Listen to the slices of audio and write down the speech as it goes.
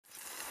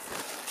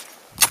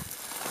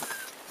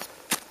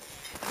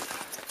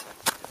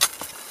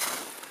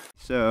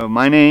So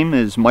my name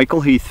is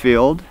Michael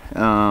Heathfield.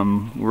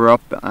 We're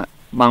up at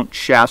Mount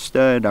Shasta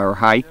at our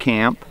high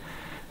camp.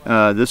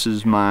 This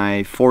is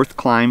my fourth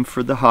climb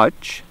for the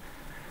hutch.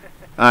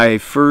 I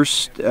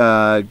first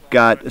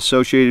got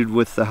associated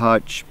with the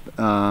hutch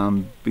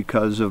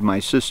because of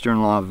my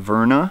sister-in-law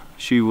Verna.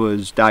 She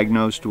was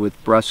diagnosed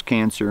with breast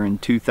cancer in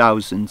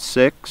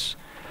 2006.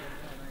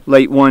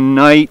 Late one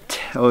night,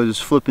 I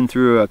was flipping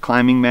through a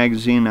climbing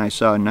magazine. I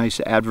saw a nice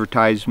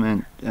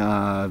advertisement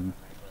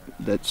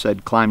that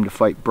said "Climb to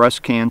Fight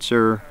Breast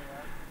Cancer,"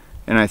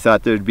 and I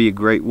thought that would be a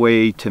great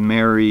way to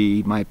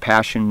marry my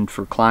passion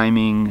for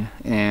climbing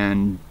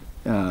and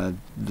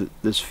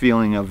this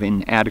feeling of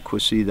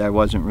inadequacy that I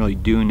wasn't really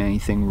doing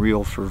anything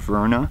real for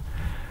Verna.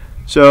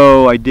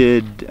 So I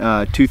did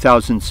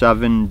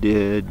 2007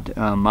 did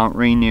Mount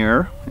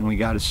Rainier, and we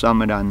got a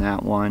summit on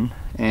that one.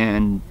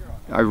 And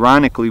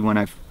ironically, when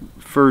I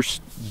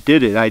first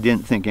did it, I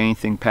didn't think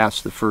anything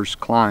past the first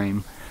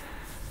climb.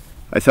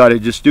 I thought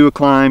I'd just do a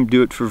climb,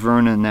 do it for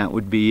Verna, and that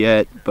would be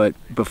it. But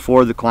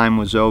before the climb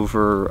was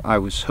over, I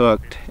was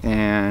hooked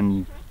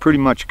and pretty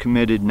much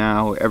committed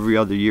now every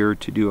other year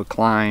to do a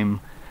climb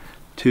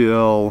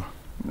till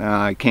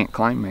I can't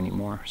climb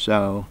anymore.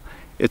 So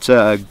it's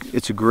a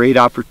great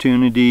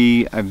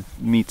opportunity. I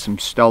meet some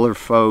stellar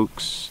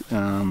folks.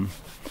 Can't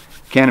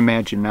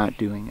imagine not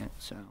doing it.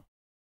 So.